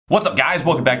What's up guys,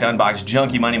 welcome back to Unbox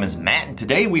Junkie. My name is Matt and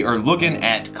today we are looking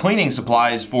at cleaning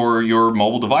supplies for your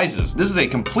mobile devices. This is a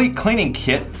complete cleaning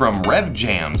kit from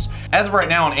RevJams. As of right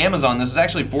now on Amazon, this is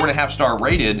actually 4.5-star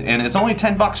rated and it's only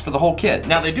 10 bucks for the whole kit.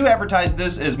 Now they do advertise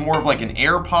this as more of like an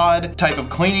AirPod type of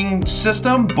cleaning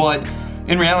system, but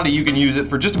in reality, you can use it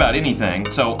for just about anything.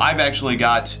 So I've actually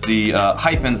got the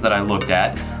hyphens that I looked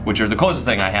at, which are the closest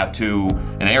thing I have to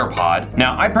an AirPod.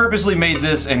 Now, I purposely made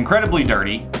this incredibly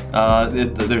dirty.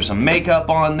 There's some makeup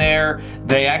on there.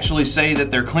 They actually say that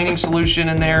their cleaning solution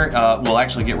in there will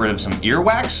actually get rid of some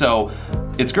earwax, so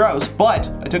it's gross, but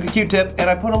I took a Q-tip and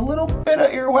I put a little bit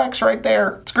of earwax right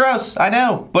there. It's gross, I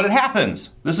know, but it happens.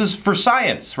 This is for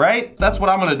science, right? That's what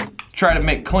I'm gonna try to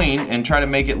make clean and try to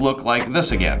make it look like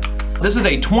this again. This is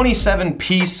a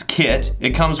 27-piece kit.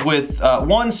 It comes with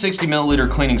one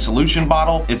 60-milliliter cleaning solution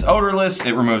bottle. It's odorless,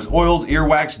 it removes oils,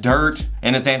 earwax, dirt,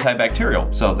 and it's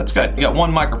antibacterial, so that's good. You got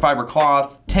one microfiber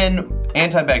cloth, 10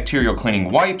 antibacterial cleaning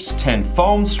wipes, 10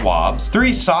 foam swabs,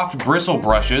 3 soft bristle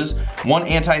brushes, 1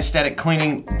 anti-static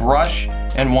cleaning brush,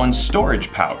 and 1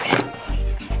 storage pouch.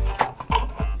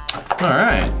 All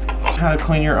right, how to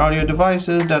clean your audio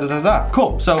devices, da-da-da-da.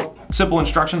 Cool, so simple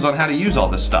instructions on how to use all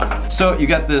this stuff. So you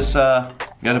got this, got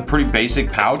a pretty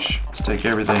basic pouch. Let's take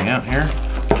everything out here.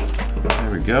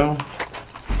 There we go.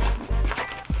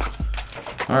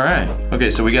 All right, okay,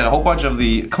 so we got a whole bunch of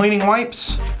the cleaning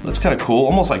wipes. That's kind of cool,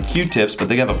 almost like Q-tips, but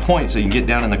they have a point so you can get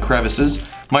down in the crevices.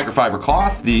 Microfiber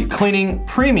cloth, the cleaning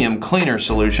premium cleaner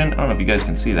solution. I don't know if you guys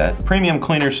can see that. Premium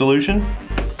cleaner solution.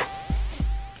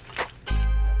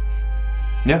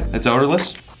 Yeah, it's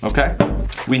odorless, okay.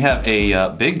 We have a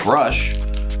big brush.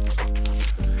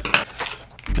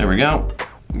 There we go.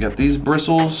 We got these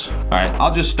bristles. All right,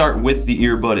 I'll just start with the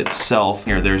earbud itself.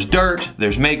 Here, there's dirt,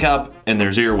 there's makeup, and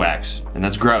there's earwax, and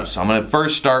that's gross. So I'm gonna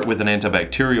first start with an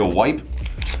antibacterial wipe.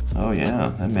 Oh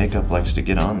yeah, that makeup likes to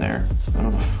get on there. I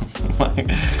don't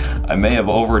know, I may have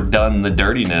overdone the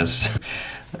dirtiness.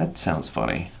 That sounds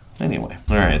funny. Anyway,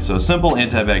 all right, so a simple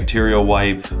antibacterial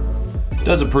wipe.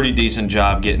 Does a pretty decent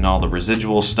job getting all the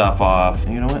residual stuff off.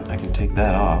 You know what? I can take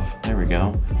that off. There we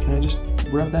go. Can I just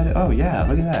rub that in? Oh yeah,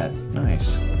 look at that.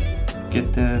 Nice.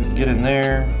 Get in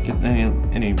there. Get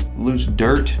any loose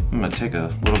dirt. I'm gonna take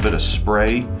a little bit of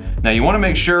spray. Now you want to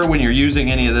make sure when you're using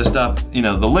any of this stuff, you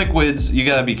know, the liquids, you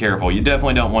gotta be careful. You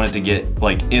definitely don't want it to get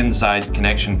like inside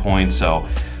connection points, so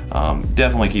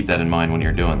definitely keep that in mind when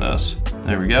you're doing this.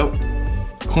 There we go.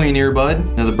 Clean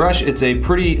earbud. Now the brush, it's a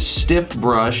pretty stiff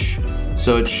brush,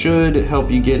 so it should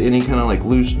help you get any kind of like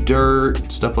loose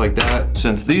dirt, stuff like that.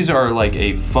 Since these are like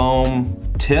a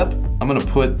foam tip, I'm gonna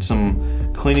put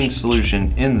some cleaning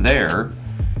solution in there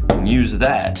and use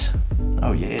that.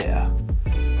 Oh yeah.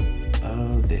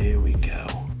 Oh, there we go.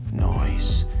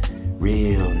 Nice,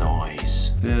 real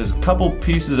nice. There's a couple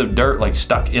pieces of dirt like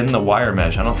stuck in the wire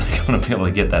mesh. I don't think I'm gonna be able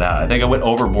to get that out. I think I went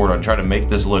overboard on trying to make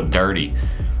this look dirty.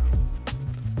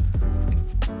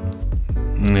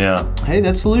 Yeah. Hey,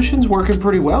 that solution's working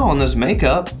pretty well on this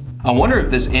makeup. I wonder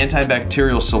if this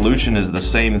antibacterial solution is the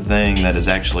same thing that is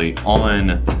actually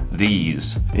on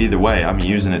these. Either way, I'm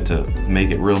using it to make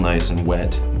it real nice and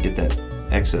wet, get that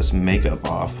excess makeup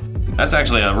off. That's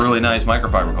actually a really nice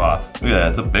microfiber cloth. Look at that,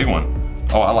 it's a big one.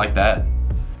 Oh, I like that.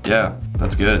 Yeah,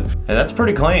 that's good. Hey, that's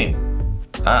pretty clean.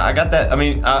 I got that. I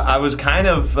mean, I was kind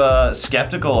of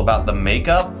skeptical about the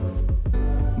makeup,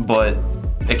 but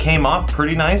it came off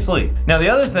pretty nicely. Now the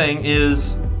other thing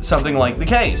is something like the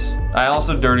case. I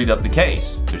also dirtied up the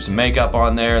case. There's some makeup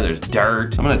on there, there's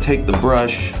dirt. I'm gonna take the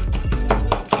brush,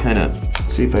 kind of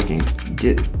see if I can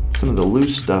get some of the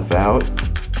loose stuff out.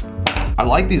 I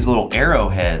like these little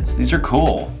arrowheads. These are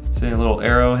cool. See a little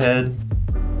arrowhead?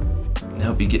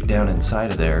 Help you get down inside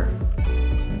of there.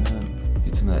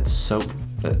 Get some of that soap,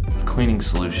 that cleaning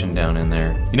solution down in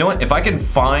there. You know what, if I can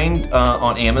find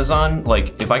on Amazon,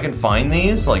 like if I can find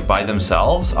these like by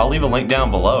themselves, I'll leave a link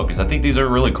down below because I think these are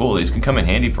really cool. These can come in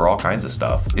handy for all kinds of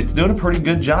stuff. It's doing a pretty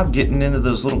good job getting into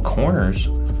those little corners.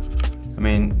 I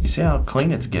mean, you see how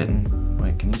clean it's getting?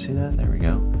 Wait, can you see that? There we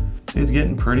go. It's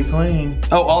getting pretty clean.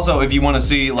 Oh, also, if you want to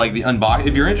see like the unbox,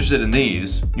 if you're interested in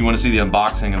these, you want to see the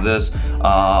unboxing of this,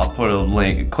 I'll put a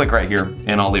link, click right here,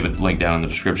 and I'll leave a link down in the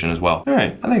description as well. All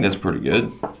right, I think that's pretty good.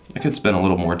 I could spend a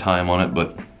little more time on it,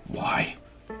 but why?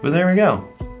 But there we go.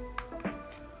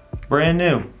 Brand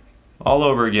new, all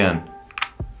over again.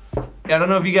 I don't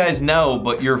know if you guys know,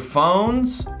 but your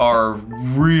phones are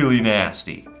really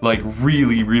nasty. Like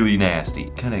really, really nasty.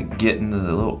 Kind of get into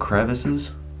the little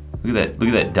crevices. Look at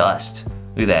that dust.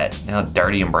 Look at that, how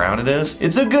dirty and brown it is.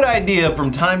 It's a good idea from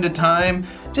time to time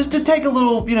just to take a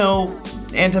little, you know,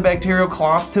 antibacterial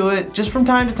cloth to it, just from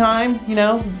time to time, you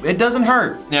know, it doesn't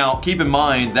hurt. Now, keep in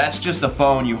mind, that's just a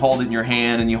phone. You hold it in your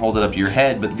hand and you hold it up to your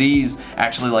head, but these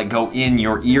actually like go in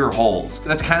your ear holes.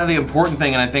 That's kind of the important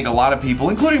thing, and I think a lot of people,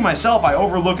 including myself, I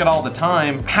overlook it all the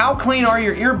time. How clean are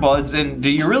your earbuds, and do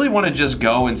you really want to just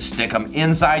go and stick them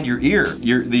inside your ear?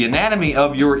 The anatomy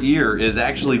of your ear is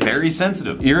actually very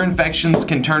sensitive. Ear infections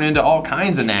can turn into all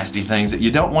kinds of nasty things that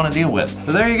you don't want to deal with.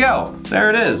 So there you go. There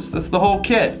it is. That's the whole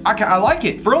kit. I like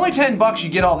it. For only 10 bucks, you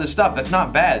get all this stuff. That's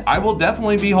not bad. I will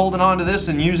definitely be holding on to this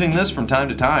and using this from time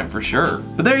to time, for sure.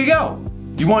 But there you go.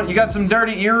 You got some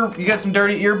dirty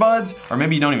earbuds, or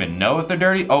maybe you don't even know if they're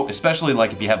dirty. Oh, especially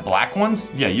like if you have black ones.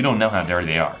 Yeah, you don't know how dirty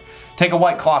they are. Take a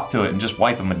white cloth to it and just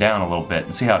wipe them down a little bit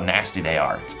and see how nasty they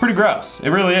are. It's pretty gross. It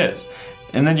really is.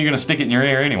 And then you're gonna stick it in your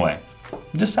ear anyway.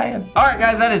 Just saying. All right,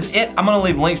 guys, that is it. I'm gonna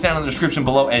leave links down in the description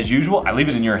below as usual. I leave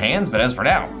it in your hands, but as for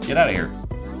now, get out of here.